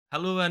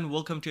Hello and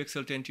welcome to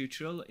Excel 10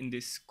 tutorial. In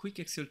this quick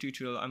Excel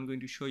tutorial, I'm going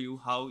to show you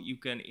how you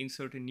can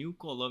insert a new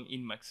column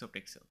in Microsoft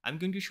Excel. I'm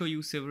going to show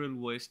you several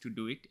ways to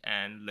do it,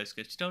 and let's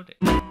get started.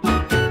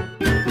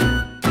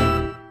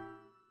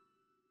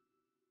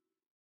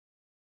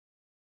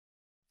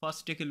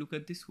 First, take a look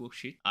at this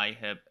worksheet. I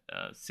have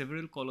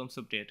several columns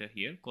of data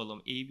here,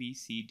 column A, B,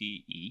 C,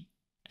 D, E,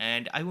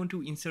 and I want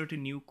to insert a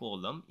new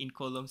column in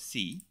column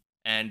C,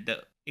 and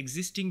the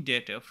existing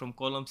data from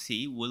column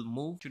C will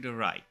move to the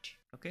right.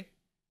 Okay.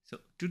 So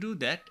to do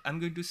that,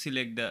 I'm going to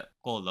select the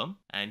column,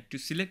 and to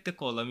select the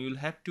column, you'll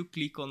have to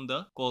click on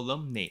the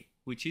column name,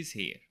 which is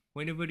here.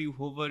 Whenever you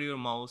hover your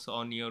mouse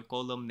on your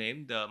column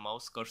name, the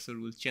mouse cursor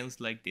will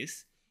change like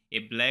this, a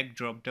black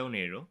drop down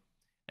arrow.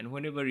 And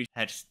whenever it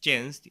has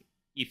changed,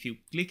 if you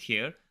click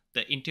here,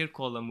 the entire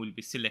column will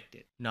be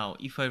selected. Now,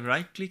 if I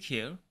right click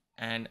here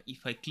and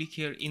if I click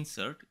here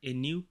insert, a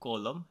new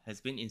column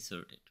has been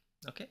inserted.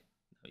 Okay.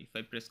 Now, if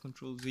I press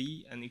Ctrl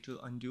Z and it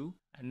will undo.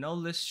 And now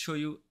let's show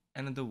you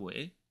another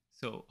way.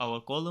 So our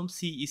column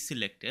C is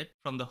selected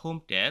from the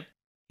home tab.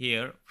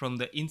 Here from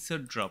the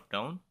insert drop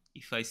down,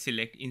 if I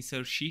select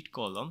insert sheet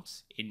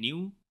columns, a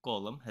new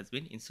column has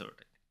been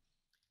inserted.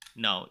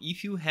 Now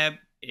if you have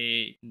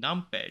a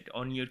numpad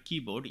on your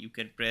keyboard, you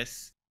can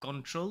press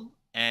Ctrl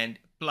and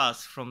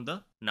plus from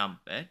the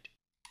numpad,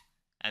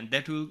 and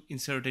that will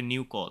insert a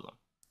new column.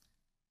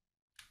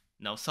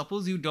 Now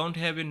suppose you don't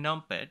have a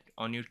numpad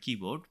on your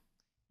keyboard,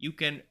 you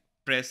can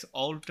press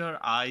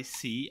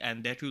Alt+IC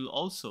and that will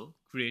also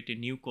create a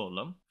new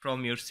column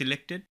from your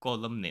selected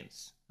column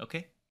names.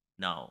 Okay.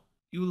 Now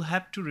you will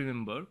have to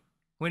remember,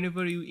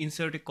 whenever you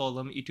insert a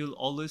column, it will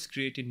always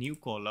create a new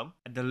column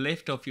at the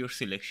left of your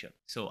selection.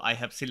 So I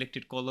have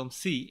selected column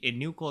C, a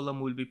new column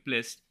will be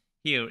placed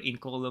here in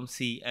column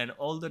C and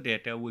all the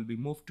data will be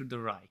moved to the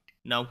right.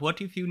 Now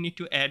what if you need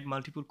to add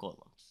multiple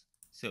columns?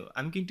 So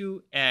I'm going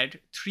to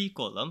add 3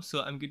 columns.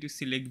 So I'm going to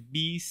select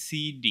B,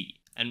 C, D.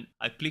 And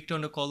I clicked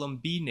on the column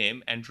B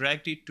name and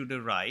dragged it to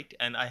the right,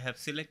 and I have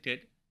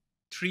selected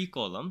 3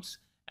 columns.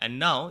 And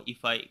now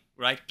if I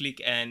right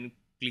click and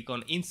click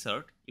on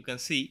insert, you can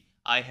see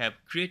I have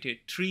created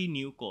 3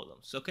 new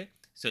columns. Okay.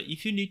 So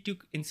if you need to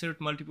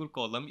insert multiple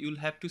columns, you'll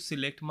have to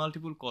select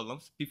multiple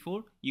columns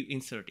before you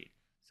insert it.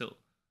 So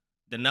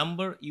the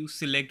number you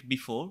select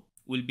before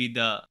will be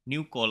the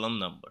new column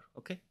number.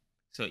 Okay.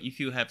 So if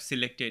you have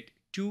selected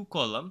 2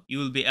 columns, you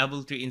will be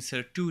able to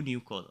insert 2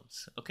 new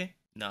columns. Okay.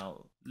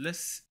 Now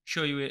let's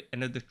show you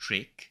another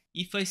trick.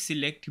 If I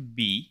select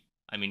B,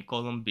 I mean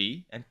column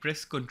B, and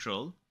press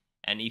Ctrl,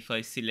 and if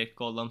I select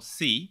column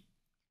C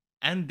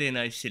and then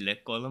I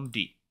select column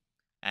D,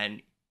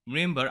 and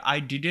remember I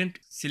didn't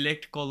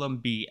select column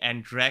B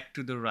and drag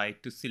to the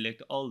right to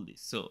select all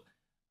this. So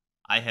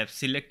I have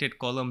selected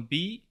column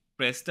B,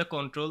 press the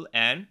Ctrl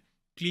and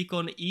click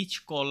on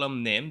each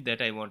column name that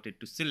I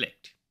wanted to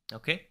select.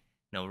 Okay.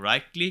 Now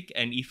right click,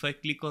 and if I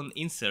click on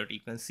insert,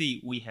 you can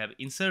see we have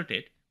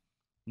inserted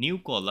new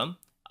column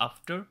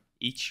after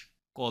each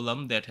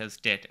column that has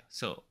data.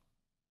 So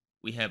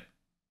we have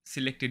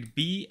selected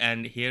B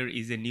and here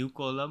is a new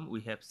column.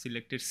 We have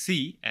selected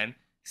C and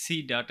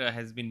C data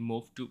has been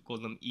moved to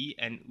column E,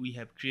 and we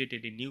have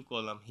created a new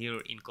column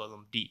here in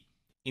column D.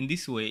 In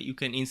this way you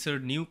can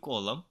insert new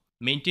column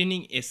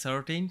maintaining a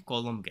certain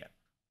column gap.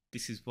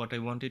 This is what I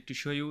wanted to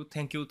show you.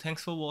 Thank you.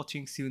 Thanks for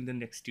watching. See you in the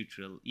next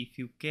tutorial. If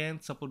you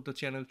can, support the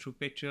channel through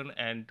Patreon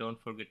and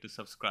don't forget to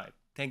subscribe.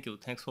 Thank you.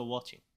 Thanks for watching.